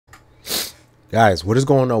Guys, what is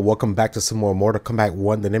going on? Welcome back to some more Mortal Kombat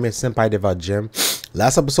 1, the name is Senpai Deva Gym.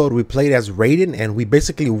 Last episode we played as Raiden and we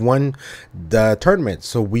basically won the tournament.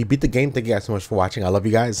 So we beat the game. Thank you guys so much for watching. I love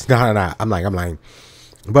you guys. No, I'm lying.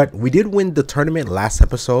 But we did win the tournament last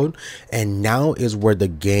episode, and now is where the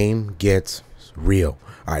game gets real.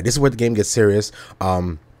 Alright, this is where the game gets serious.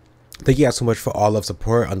 Thank you guys so much for all of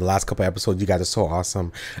support on the last couple episodes. You guys are so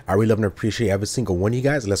awesome. I really love and appreciate every single one of you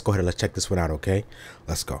guys. Let's go ahead and let's check this one out, okay?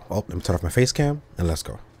 Let's go. Oh, let me turn off my face cam and let's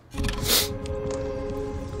go.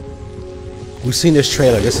 We've seen this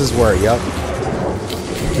trailer. This is where, yep,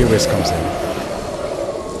 Geras comes in.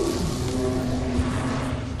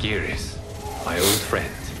 Geras, my old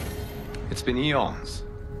friend. It's been eons.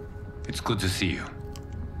 It's good to see you.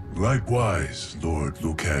 Likewise, Lord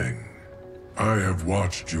Liu Kang. I have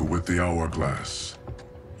watched you with the Hourglass.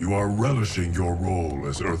 You are relishing your role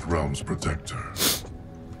as Earthrealm's protector.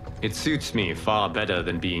 It suits me far better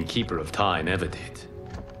than being Keeper of Time ever did.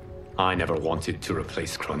 I never wanted to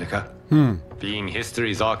replace Kronika. Being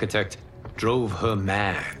history's architect drove her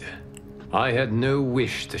mad. I had no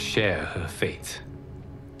wish to share her fate.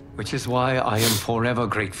 Which is why I am forever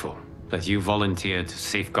grateful that you volunteered to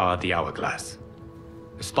safeguard the Hourglass.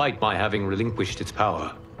 Despite my having relinquished its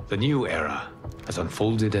power, the new era has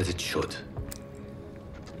unfolded as it should.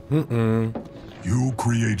 You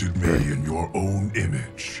created me in your own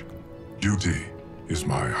image. Duty is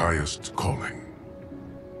my highest calling.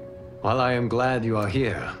 While I am glad you are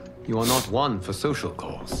here, you are not one for social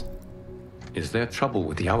calls. Is there trouble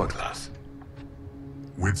with the Hourglass?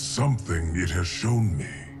 With something it has shown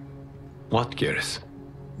me. What, Geras?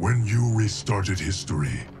 When you restarted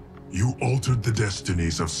history, you altered the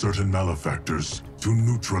destinies of certain malefactors to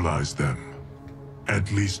neutralize them. At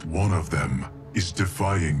least one of them is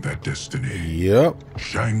defying that destiny. Yep.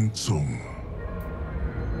 Shang Tsung.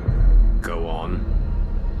 Go on.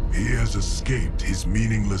 He has escaped his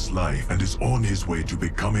meaningless life and is on his way to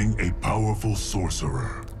becoming a powerful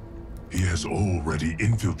sorcerer. He has already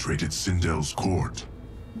infiltrated Sindel's court.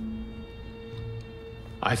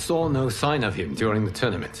 I saw no sign of him during the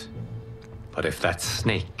tournament. But if that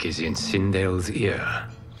snake is in Sindel's ear...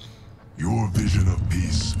 Your vision of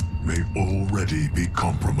peace may already be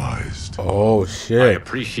compromised. Oh, I shit.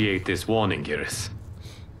 appreciate this warning, Geras.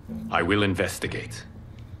 I will investigate.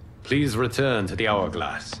 Please return to the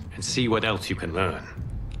Hourglass and see what else you can learn.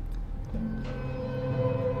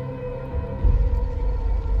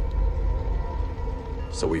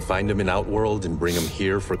 So we find him in Outworld and bring him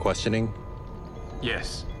here for questioning?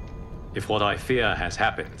 Yes. If what I fear has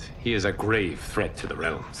happened, he is a grave threat to the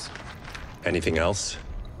realms. Anything else?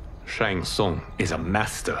 Shang Tsung is a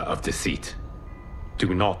master of deceit.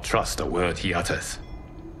 Do not trust a word he utters.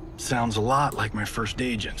 Sounds a lot like my first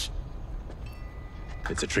agents.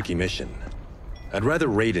 It's a tricky mission. I'd rather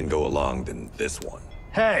Raiden go along than this one.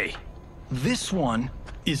 Hey, this one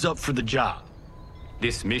is up for the job.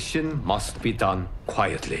 This mission must be done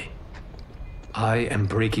quietly. I am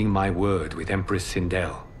breaking my word with Empress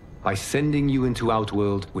Sindel by sending you into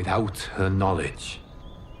Outworld without her knowledge.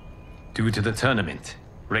 Due to the tournament,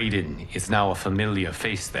 Raiden is now a familiar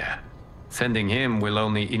face there. Sending him will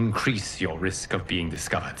only increase your risk of being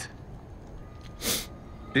discovered.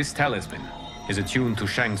 This talisman is attuned to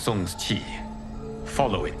Shang Tsung's chi.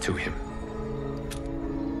 Follow it to him.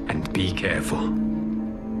 And be careful.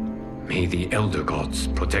 May the Elder Gods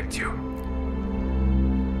protect you.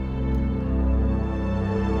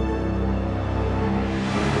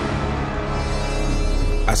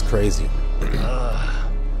 That's crazy.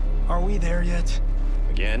 Are we there yet?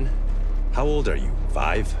 Again? How old are you?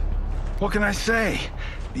 5? What can I say?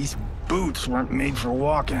 These boots weren't made for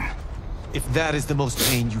walking. If that is the most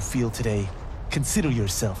pain you feel today, consider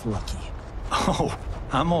yourself lucky. Oh,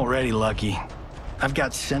 I'm already lucky. I've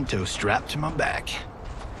got Sento strapped to my back.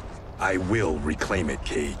 I will reclaim it,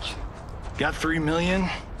 Cage. Got 3 million?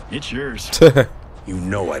 It's yours. You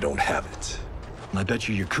know I don't have it. I bet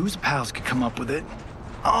your Yakuza pals could come up with it.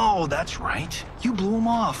 Oh, that's right. You blew them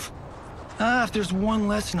off. If there's one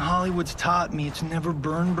lesson Hollywood's taught me, it's never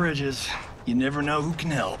burn bridges. You never know who can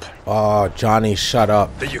help. Oh, Johnny, shut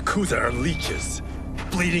up. The Yakuza are leeches,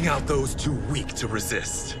 bleeding out those too weak to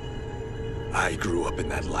resist. I grew up in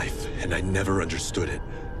that life, and I never understood it.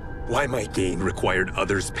 Why my gain required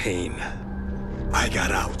others' pain. I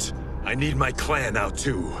got out. I need my clan out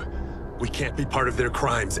too. We can't be part of their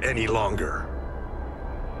crimes any longer.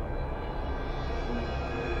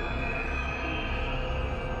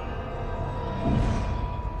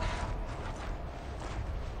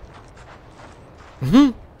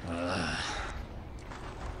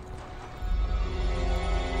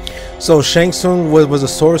 So Shang Tsung was a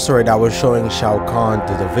sorcerer that was showing Shao Kahn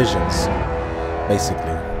the visions.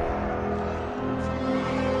 basically.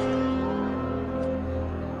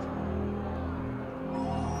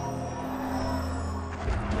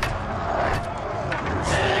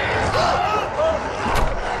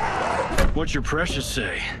 What's your precious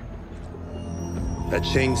say? That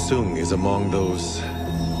Shang Tsung is among those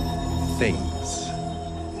things.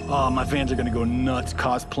 Oh, my fans are gonna go nuts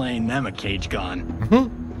cosplaying them a cage gun.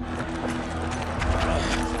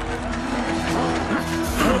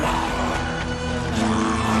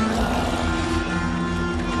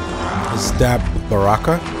 Is that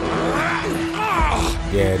Baraka?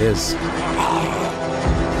 Yeah, it is.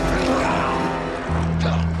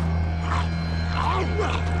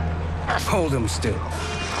 Hold him still.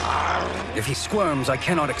 If he squirms, I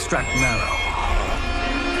cannot extract marrow.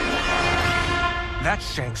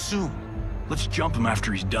 That's Shang Tsung. Let's jump him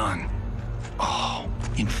after he's done. Oh,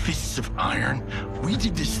 in Fists of Iron, we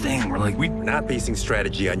did this thing where like We're not basing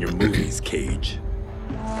strategy on your movies, Cage.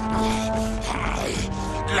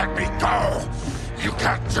 Let me go! You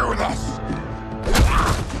can't do this!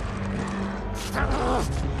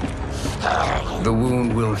 The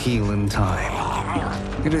wound will heal in time.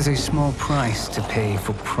 It is a small price to pay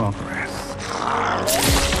for progress.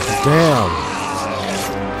 Damn.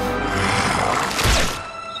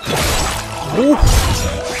 Ooh.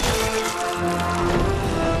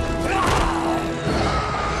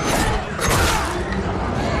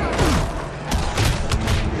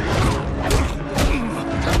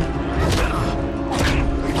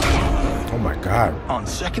 Oh my god. on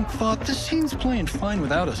second thought, this scene's playing fine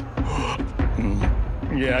without us.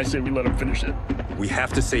 Yeah, I say we let him finish it. We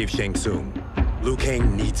have to save Shang Tsung. Liu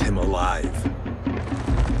Kang needs him alive.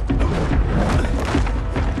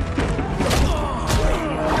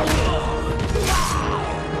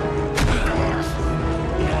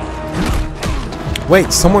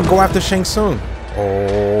 Wait, someone go after Shang Tsung.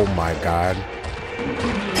 Oh my god.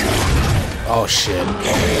 Oh shit.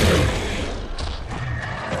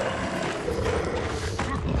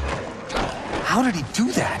 How did he do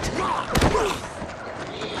that?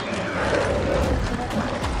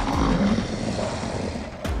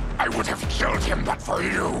 I would have killed him but for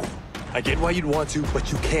you. I get why you'd want to, but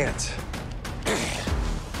you can't.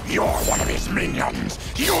 You're one of his minions.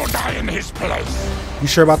 You'll die in his place. You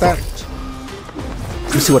sure about that?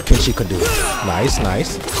 Let's see what KENSHI could do. Nice,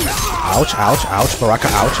 nice. Ouch, ouch, ouch. Baraka,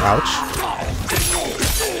 ouch, ouch.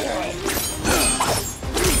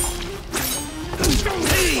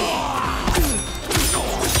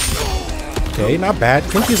 Okay, not bad.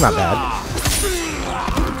 KENSHI's not bad.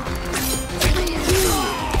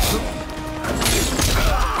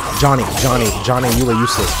 Johnny, you were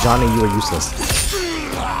useless. Johnny, you were useless.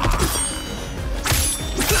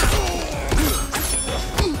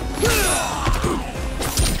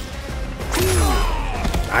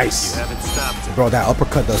 Nice. Bro, that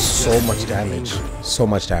uppercut does so much damage. So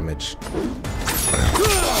much damage.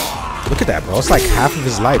 Look at that, bro. It's like half of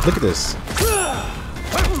his life. Look at this.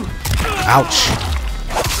 Ouch.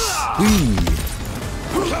 Whee.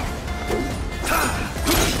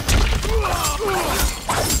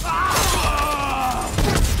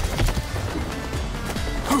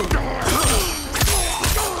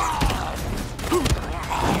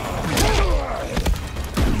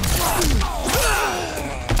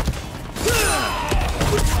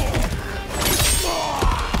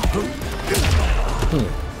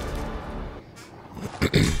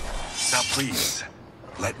 Now please,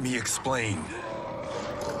 let me explain.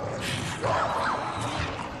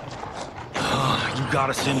 You got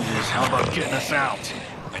us into this. How about getting us out?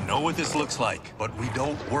 I know what this looks like, but we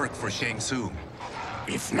don't work for Shang Tsung.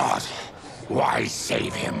 If not, why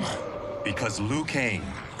save him? Because Liu Kang,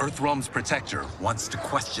 Earthrealm's protector, wants to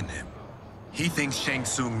question him. He thinks Shang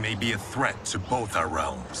Tsung may be a threat to both our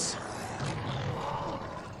realms.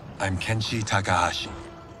 I'm Kenshi Takahashi.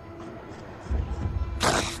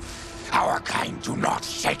 Our kind do not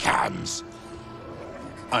shake hands.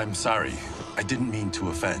 I'm sorry. I didn't mean to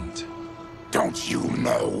offend. Don't you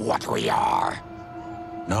know what we are?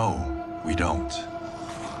 No, we don't.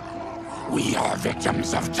 We are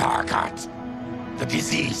victims of Tarkat. The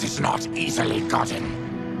disease is not easily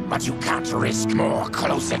gotten, but you can't risk more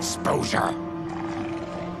close exposure.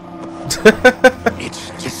 It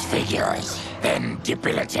disfigures, then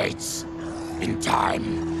debilitates. In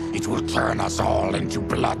time, it will turn us all into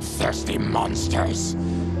bloodthirsty monsters.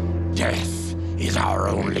 Death is our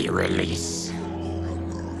only release.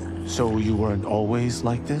 So you weren't always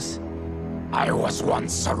like this? I was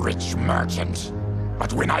once a rich merchant,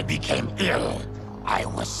 but when I became ill, I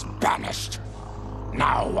was banished.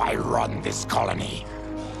 Now I run this colony.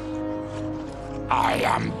 I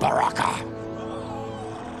am Baraka.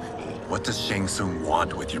 What does Shang Tsung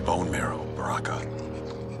want with your bone marrow, Baraka?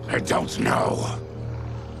 I don't know.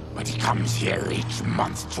 But he comes here each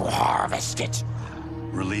month to harvest it.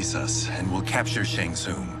 Release us, and we'll capture Shang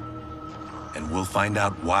Tsung. And we'll find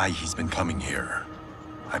out why he's been coming here.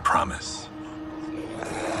 I promise.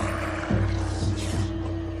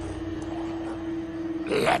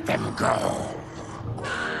 Let them go.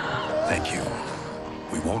 Thank you.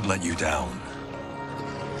 We won't let you down.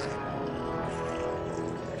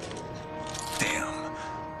 Damn.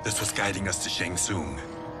 This was guiding us to Shang Tsung.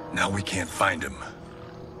 Now we can't find him.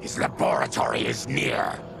 His laboratory is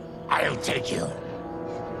near. I'll take you.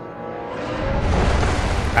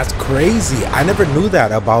 That's crazy. I never knew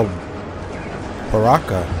that about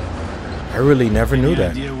Baraka. I really never knew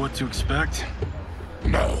that. Any idea what to expect?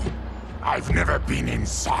 No. I've never been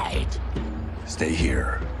inside. Stay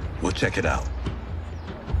here. We'll check it out.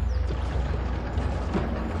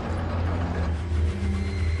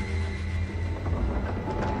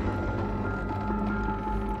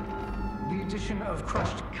 The addition of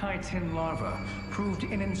crushed chitin larva proved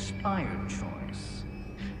an inspired choice.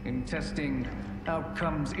 In testing,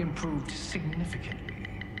 outcomes improved significantly.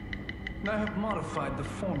 I have modified the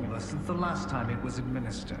formula since the last time it was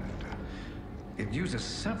administered. It uses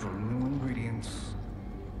several new ingredients.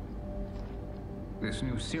 This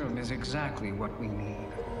new serum is exactly what we need.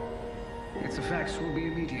 Its effects will be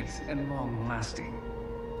immediate and long-lasting.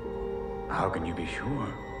 How can you be sure?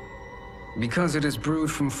 Because it is brewed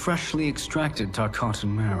from freshly extracted Tarkatan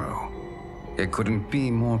marrow. It couldn't be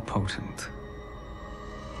more potent.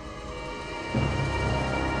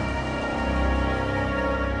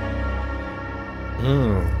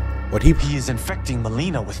 What he He is infecting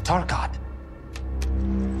Melina with Tarkat.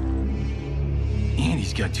 And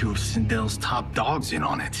he's got two of Sindel's top dogs in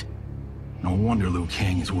on it. No wonder Liu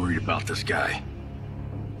Kang is worried about this guy.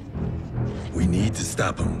 We need to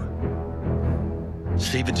stop him.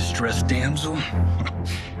 Save a distressed damsel?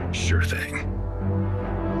 Sure thing.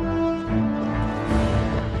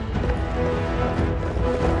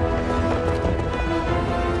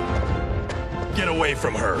 Get away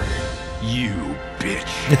from her. You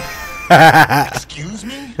bitch. Excuse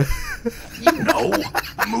me? You know,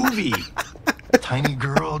 movie. Tiny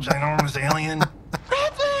girl, ginormous alien.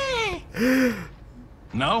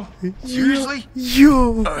 No? Seriously?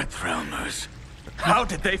 Yo. Earthrealmers. How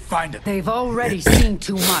did they find it? They've already seen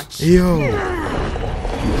too much. Yo.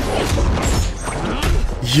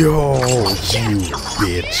 Yo, you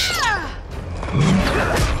bitch.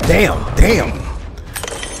 Damn, damn.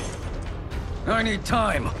 I need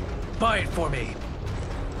time. Buy it for me.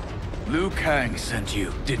 Liu Kang sent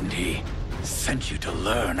you, didn't he? Sent you to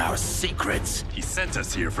learn our secrets. He sent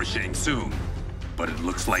us here for Shang Tsung, but it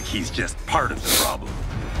looks like he's just part of the problem.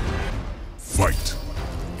 Fight.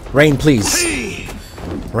 Rain, please.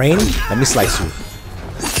 Rain, let me slice you.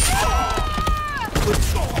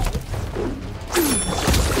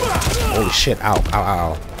 Holy shit, ow, ow,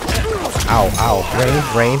 ow. Ow, ow.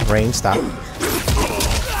 Rain, stop.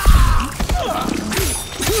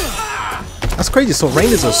 That's crazy. So Rain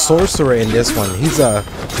is a sorcerer in this one. He's a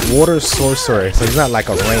water sorcerer, so he's not like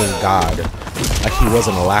a rain god like he was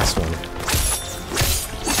in the last one.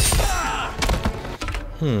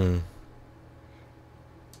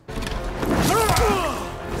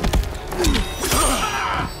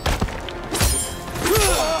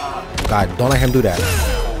 God, don't let him do that.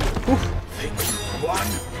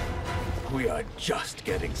 We are just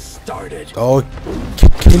getting started. Oh,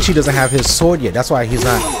 KENSHI doesn't have his sword yet. That's why he's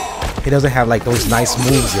not. He doesn't have like those nice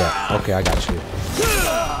moves yet. Okay, I got you.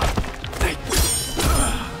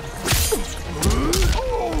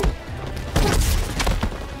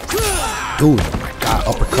 Dude, oh my God,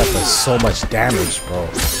 uppercut does so much damage, bro.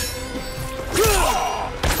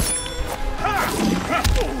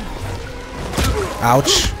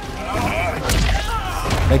 Ouch.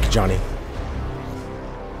 Thank you, Johnny.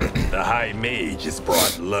 The High Mage is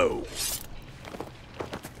brought low.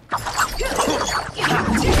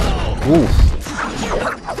 Ooh.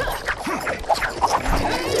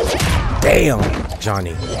 Damn,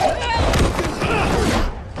 Johnny.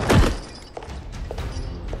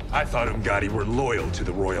 I thought Umgadi were loyal to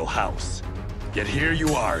the royal house. Yet here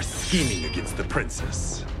you are, scheming against the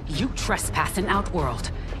princess. You trespass in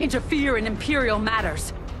Outworld, interfere in Imperial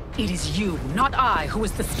matters. It is you, not I, who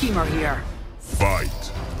is the schemer here.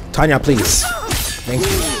 Fight. Tanya, please. Thank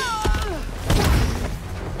you.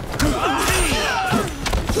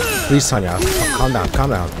 Please, Tanya. Oh, calm down, calm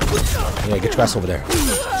down. Yeah, get your ass over there.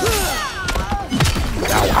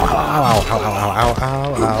 Ow, ow, ow, ow, ow, ow, ow,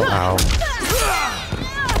 ow, ow, ow.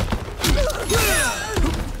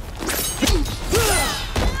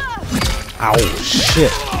 Ow,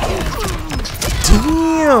 shit.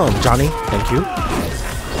 Damn, Johnny. Thank you.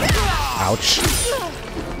 Ouch.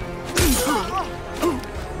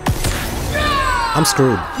 I'm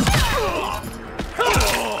screwed.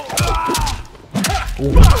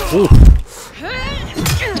 Ooh, ooh.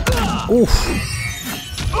 Oof.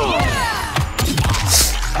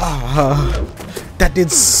 That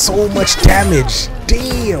did so much damage.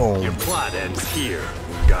 Damn. Your plot ends here,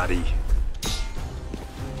 Gotti.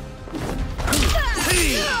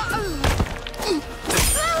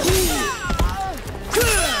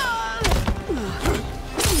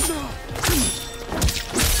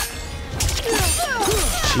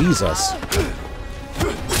 Jesus.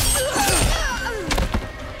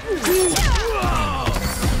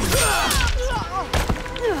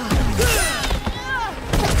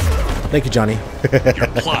 Thank you, Johnny. Your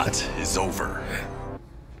plot is over.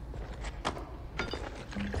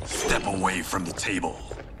 Step away from the table.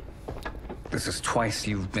 This is twice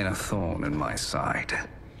you've been a thorn in my side.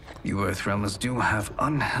 You Earthrealmers do have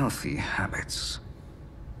unhealthy habits.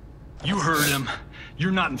 You heard him.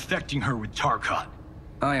 You're not infecting her with Tarkat.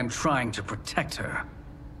 I am trying to protect her,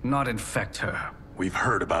 not infect her. We've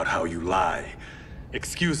heard about how you lie.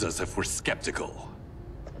 Excuse us if we're skeptical.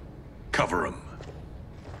 Cover him.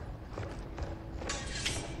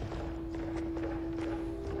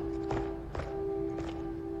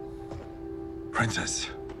 Princess,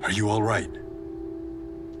 are you all right?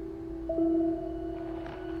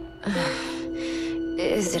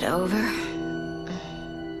 Is it over?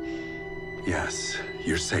 Yes,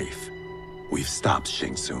 you're safe. We've stopped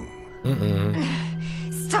Shang Tsung.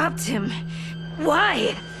 Stopped him?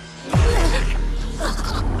 Why?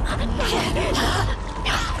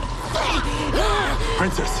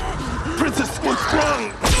 Princess! Princess, what's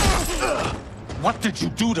wrong? What did you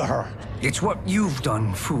do to her? It's what you've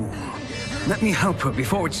done, fool. Let me help her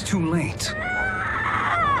before it's too late.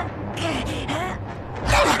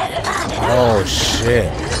 Oh,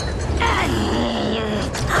 shit.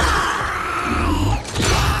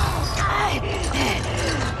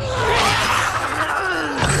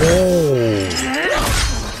 Oh.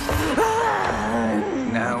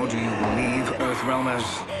 Now do you believe, Earthrealmers?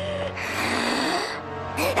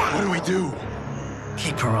 What do we do?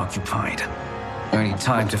 Keep her occupied. I need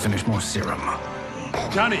time to finish more serum.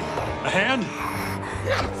 Johnny, a hand?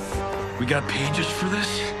 We got pages for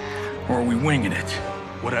this? Or are we winging it?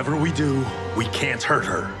 Whatever we do, we can't hurt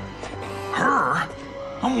her. Her?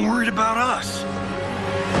 I'm worried about us.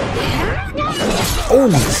 Oh,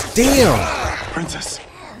 damn. Princess,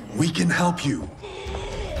 we can help you.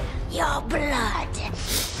 Your blood.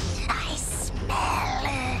 I smell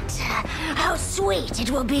it. How sweet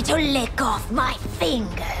it will be to lick off my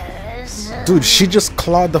fingers. Dude, she just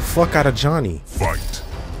clawed the fuck out of Johnny. Fight.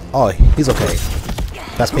 Oh, he's okay.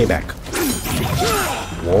 That's payback.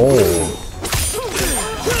 Whoa.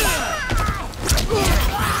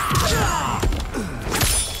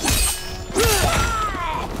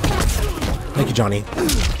 Thank you, Johnny.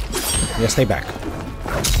 Yeah, stay back.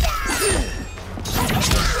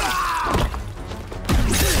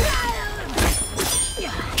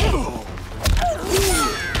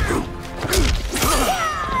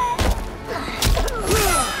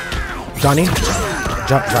 Johnny?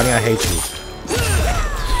 Johnny, I hate you.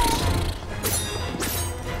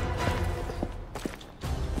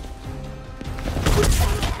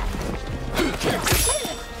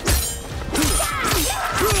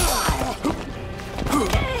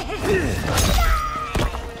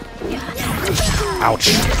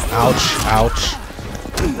 Ouch. Ouch. Ouch.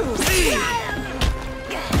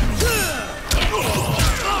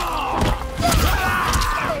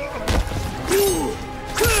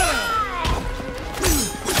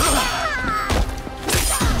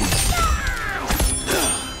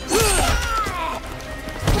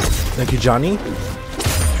 Thank you, Johnny.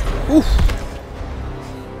 Oof.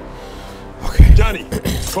 Okay. Johnny,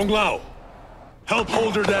 Kung Lao, help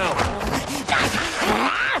hold her down.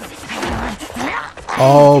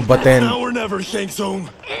 Oh, but then Now or never, Shang Tsung.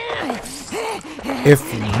 if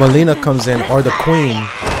Melina comes in or the Queen,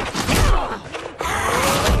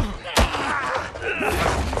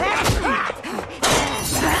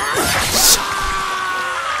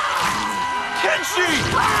 KENSHI!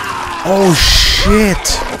 oh shit!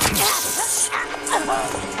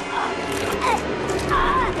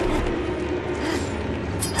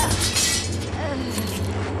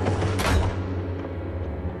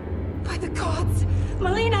 By the gods,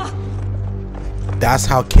 Melina! That's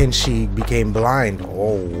how KENSHI became blind.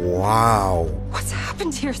 Oh wow! What's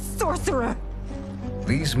happened here, sorcerer?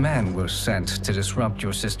 These men were sent to disrupt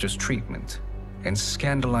your sister's treatment and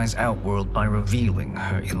scandalize Outworld by revealing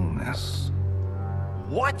her illness.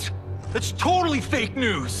 What? That's totally fake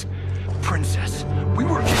news! Princess, we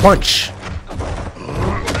were... Punch!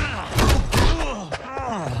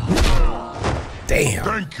 Damn.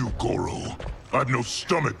 Thank you, Goro. I've no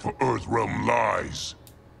stomach for Earthrealm lies.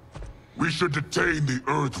 We should detain the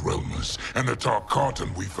Earthrealmers and the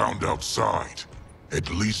Tarkatan we found outside. At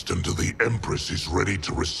least until the Empress is ready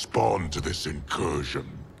to respond to this incursion.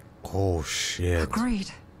 Oh, shit.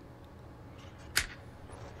 Agreed.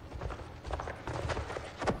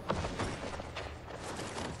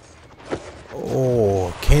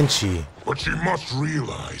 Oh, Kenshi. But she must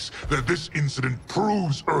realize that this incident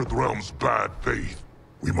proves Earthrealm's bad faith.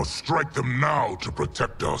 We must strike them now to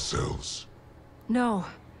protect ourselves. No.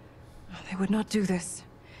 They would not do this.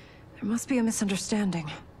 There must be a misunderstanding.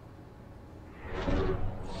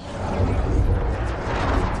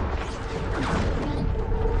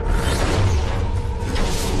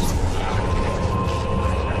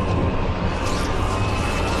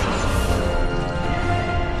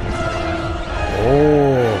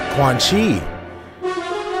 Oh, Quan Chi.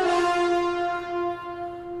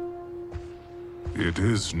 It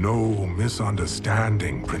is no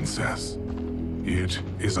misunderstanding, Princess. It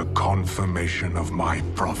is a confirmation of my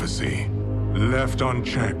prophecy. Left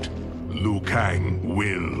unchecked, Liu Kang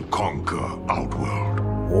will conquer Outworld.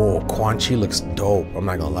 Oh, Quan Chi looks dope. I'm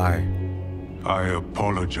not gonna lie. I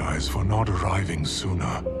apologize for not arriving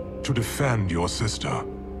sooner to defend your sister.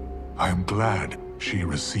 I am glad she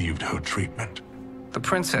received her treatment. The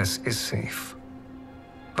princess is safe,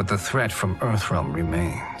 but the threat from Earthrealm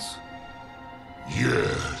remains.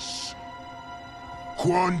 Yes.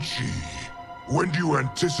 Quan Chi, when do you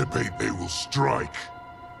anticipate they will strike?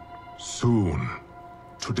 Soon.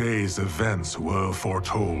 Today's events were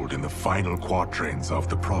foretold in the final quatrains of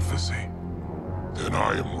the prophecy. Then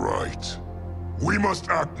I am right. We must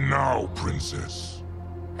act now, Princess.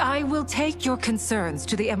 I will take your concerns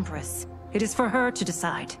to the Empress. It is for her to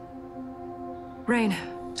decide. Rain,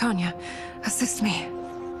 Tanya, assist me.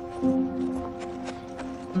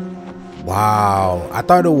 Wow, I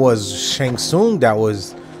thought it was Shang Tsung that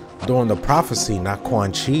was doing the prophecy, not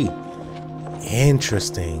Quan Chi.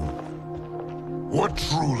 Interesting. What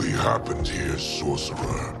truly happened here,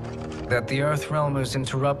 Sorcerer? That the Earthrealmers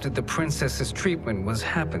interrupted the princess's treatment was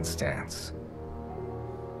happenstance.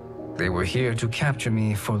 They were here to capture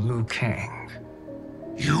me for Liu Kang.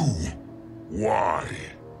 You? Why?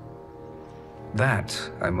 That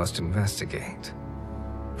I must investigate.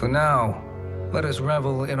 For now, let us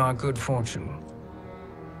revel in our good fortune.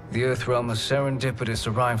 The Earthrealm's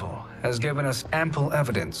serendipitous arrival has given us ample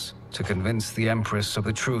evidence to convince the Empress of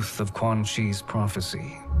the truth of Quan Chi's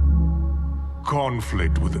prophecy.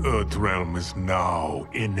 Conflict with Earthrealm is now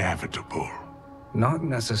inevitable. Not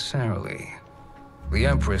necessarily. The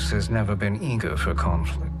Empress has never been eager for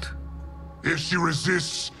conflict. If she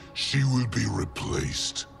resists, she will be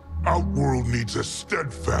replaced. Outworld needs a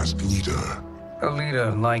steadfast leader. A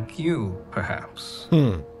leader like you, perhaps.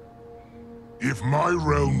 If my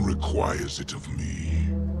realm requires it of me.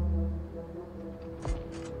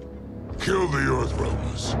 Kill the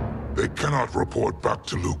Earthrealmers. They cannot report back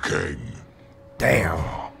to Liu Kang.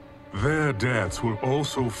 Damn. Their deaths will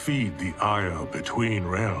also feed the ire between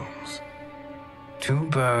realms. 2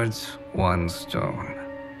 birds, 1 stone.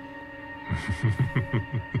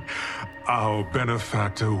 Our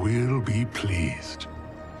benefactor will be pleased.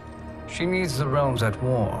 She needs the realms at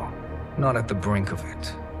war, not at the brink of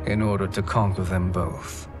it, in order to conquer them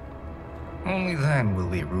both. Only then will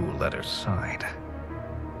we rule at her side.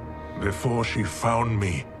 Before she found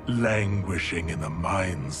me languishing in the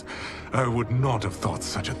mines, I would not have thought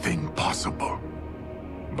such a thing possible.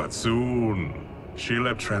 But soon, she'll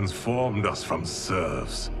have transformed us from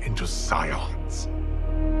serfs into scions.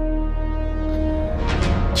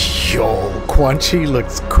 Yo, Quan Chi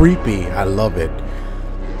looks creepy. I love it.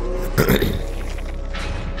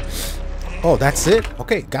 Oh, that's it?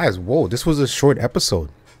 Okay, guys, whoa, this was a short episode.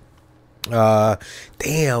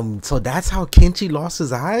 Damn, so that's how Kenshi lost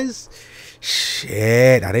his eyes?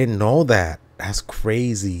 Shit, I didn't know that. That's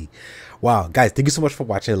crazy. Wow, guys, thank you so much for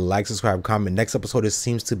watching. Like, subscribe, comment. Next episode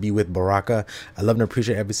seems to be with Baraka. I love and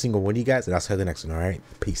appreciate every single one of you guys, and I'll see you in the next one. All right,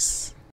 peace.